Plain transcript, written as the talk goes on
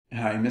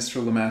Hi,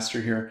 Mr.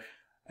 Lemaster here.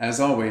 As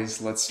always,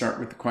 let's start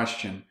with the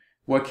question.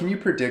 What can you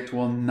predict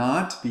will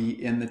not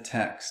be in the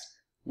text?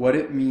 What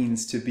it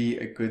means to be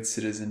a good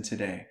citizen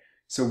today.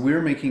 So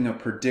we're making a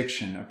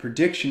prediction. A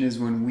prediction is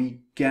when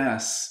we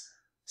guess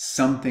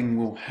something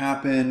will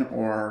happen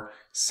or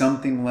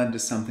something led to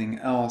something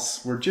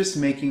else. We're just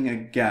making a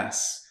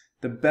guess,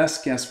 the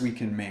best guess we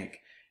can make.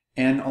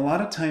 And a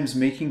lot of times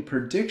making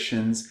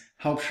predictions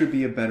helps you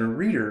be a better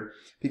reader,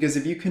 because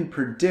if you can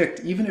predict,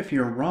 even if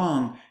you're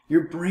wrong,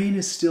 your brain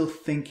is still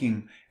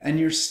thinking and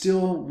you're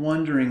still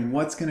wondering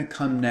what's going to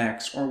come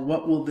next or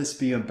what will this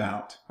be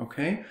about,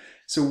 okay?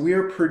 So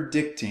we're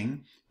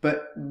predicting,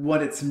 but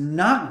what it's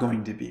not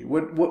going to be,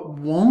 what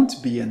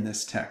won't be in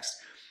this text.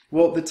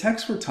 Well, the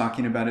text we're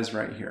talking about is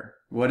right here,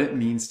 what it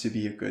means to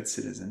be a good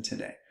citizen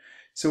today.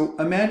 So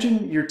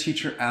imagine your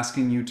teacher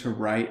asking you to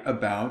write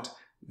about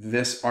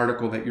this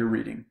article that you're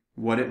reading,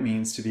 what it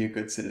means to be a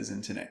good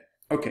citizen today.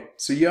 Okay,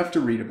 so you have to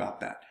read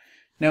about that.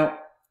 Now,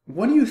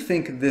 what do you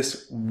think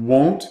this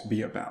won't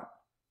be about?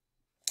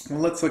 Well,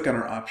 let's look at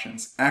our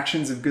options.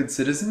 Actions of good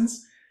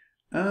citizens.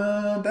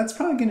 That's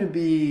probably going to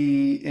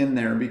be in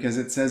there because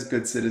it says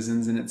good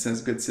citizens and it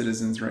says good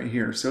citizens right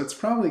here. So it's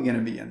probably going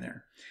to be in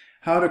there.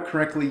 How to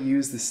correctly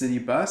use the city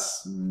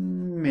bus?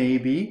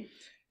 Maybe.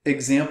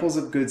 Examples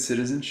of good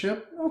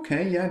citizenship?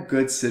 Okay, yeah,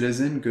 good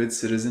citizen, good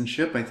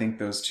citizenship. I think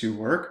those two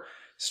work.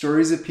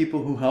 Stories of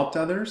people who helped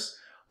others?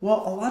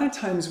 Well, a lot of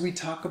times we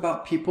talk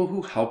about people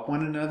who help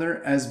one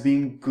another as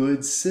being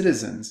good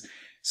citizens.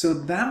 So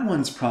that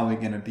one's probably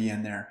going to be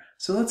in there.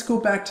 So let's go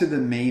back to the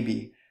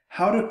maybe.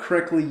 How to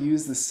correctly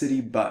use the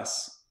city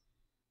bus.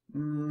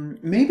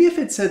 Maybe if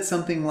it said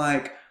something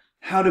like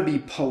how to be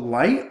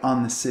polite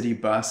on the city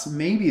bus,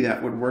 maybe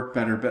that would work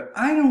better. But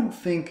I don't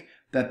think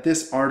that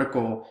this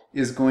article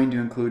is going to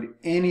include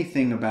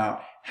anything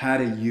about how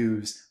to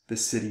use the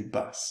city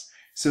bus.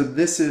 So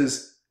this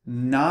is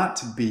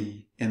not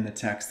be in the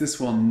text. This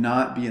will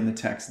not be in the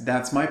text.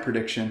 That's my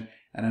prediction,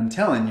 and I'm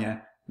telling you,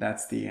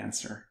 that's the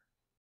answer.